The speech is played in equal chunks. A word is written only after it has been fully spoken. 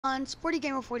On Sporty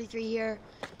Gamer 43 here,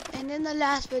 and in the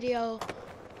last video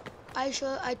I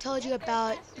told you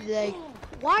about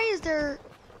why is there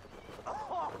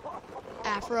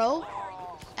Afro.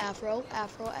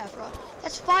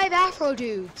 That's 5 Afro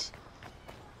dudes.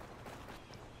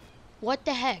 What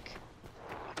the heck?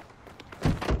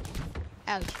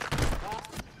 Ouch.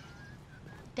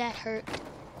 That hurt.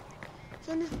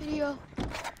 So in this video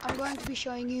I'm going to be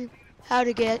showing you how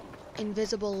to get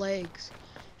invisible legs.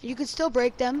 You can still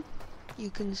break them.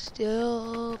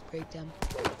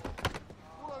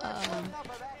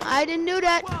 I didn't do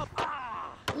that.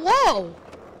 Whoa!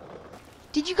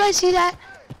 Did you guys see that?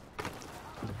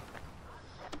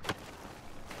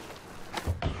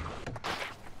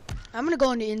 I'm gonna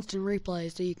go into instant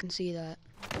replay so you can see that.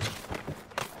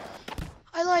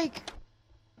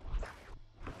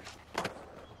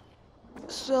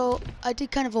 So I did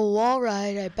kind of a wall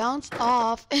ride. I bounced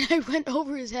off and I went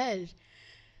over his head.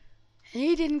 And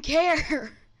he didn't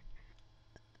care.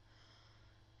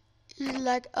 He's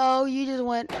like, oh, you just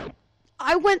went.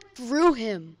 I went through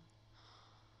him.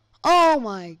 Oh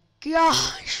my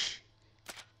gosh.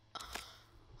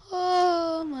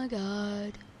 Oh my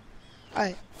god.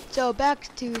 Alright, so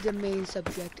back to the main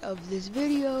subject of this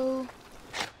video.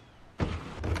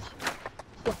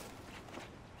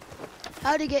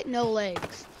 How to get no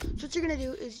legs. So what you're going to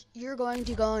do is you're going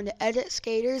to go into edit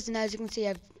skaters, and as you can see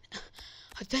I've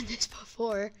done this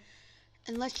before,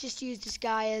 and let's just use this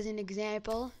guy as an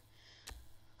example.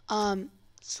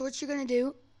 So what you're going to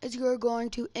do is you're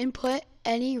going to input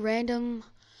any random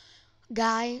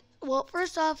guy. Well,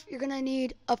 first off, you're going to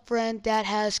need a friend that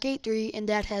has Skate 3 and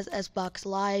that has Xbox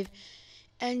Live,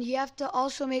 and you have to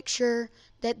also make sure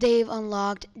that they've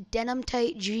unlocked denim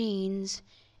tight jeans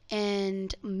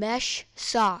and mesh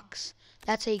socks.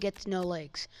 That's how you get to no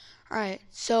legs. Alright,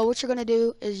 so what you're going to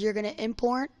do is you're going to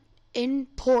import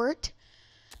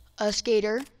a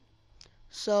skater,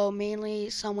 so mainly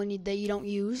someone that you don't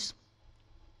use.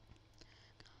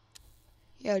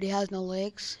 He already has no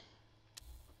legs.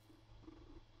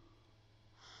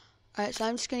 Alright, so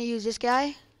I'm just going to use this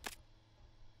guy,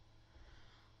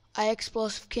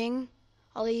 iExplosive King.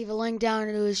 I'll leave a link down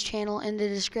to his channel in the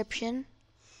description.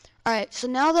 Alright, so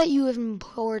now that you have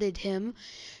imported him,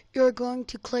 you're going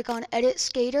to click on Edit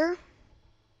Skater.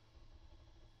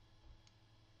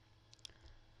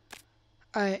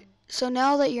 Alright, so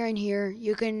now that you're in here,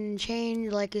 you can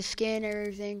change like his skin and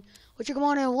everything. What you're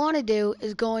going to want to do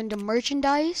is go into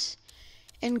Merchandise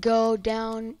and go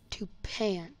down to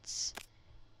Pants.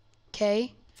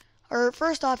 Okay? Or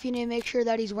first off, you need to make sure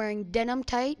that he's wearing denim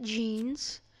tight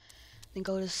jeans. Then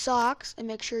go to Socks and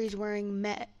make sure he's wearing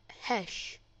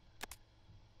Hesh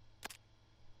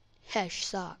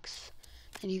socks.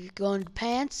 And if you go into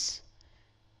Pants,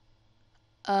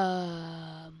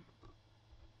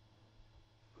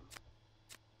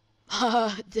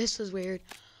 this was weird.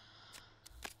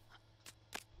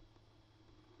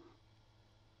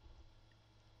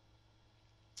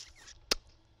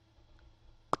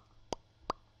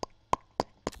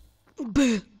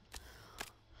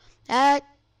 That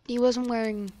he wasn't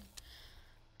wearing.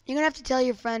 You're gonna have to tell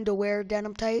your friend to wear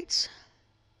denim tights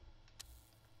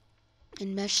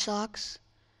and mesh socks.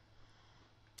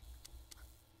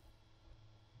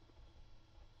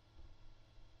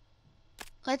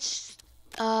 Let's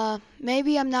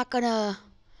maybe I'm not gonna.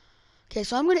 Okay,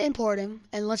 so I'm gonna import him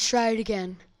and let's try it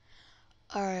again.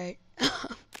 Alright.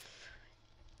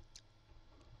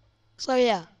 So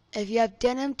yeah, if you have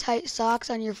denim tight socks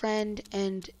on your friend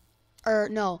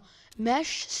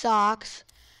mesh socks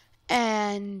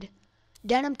and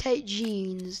denim tight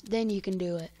jeans, then you can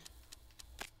do it.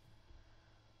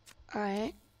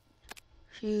 Alright.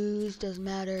 Shoes, doesn't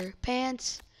matter.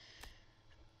 Pants.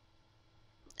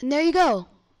 And there you go.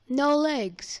 No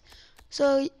legs.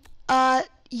 So,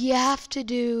 you have to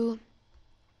do,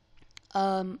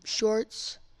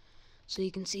 shorts so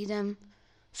you can see them.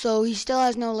 So he still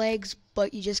has no legs,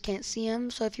 but you just can't see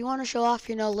him. So if you want to show off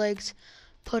your no legs,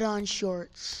 put on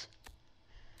shorts.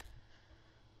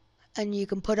 And you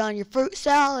can put on your fruit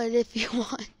salad if you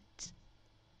want.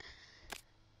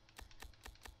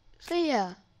 So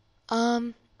yeah,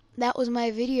 that was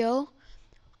my video.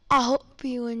 I hope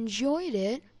you enjoyed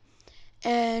it.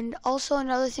 And also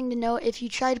another thing to note, if you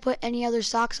try to put any other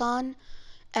socks on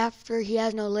after he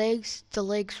has no legs, the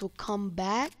legs will come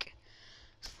back.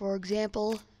 For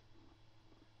example,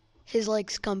 his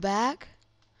legs come back.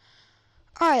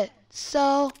 Alright,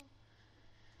 so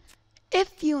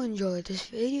if you enjoyed this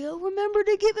video, remember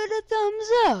to give it a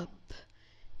thumbs up.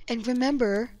 And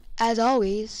remember, as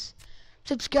always,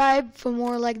 subscribe for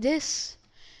more like this.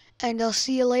 And I'll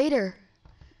see you later.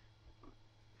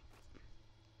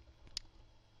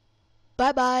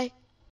 Bye-bye.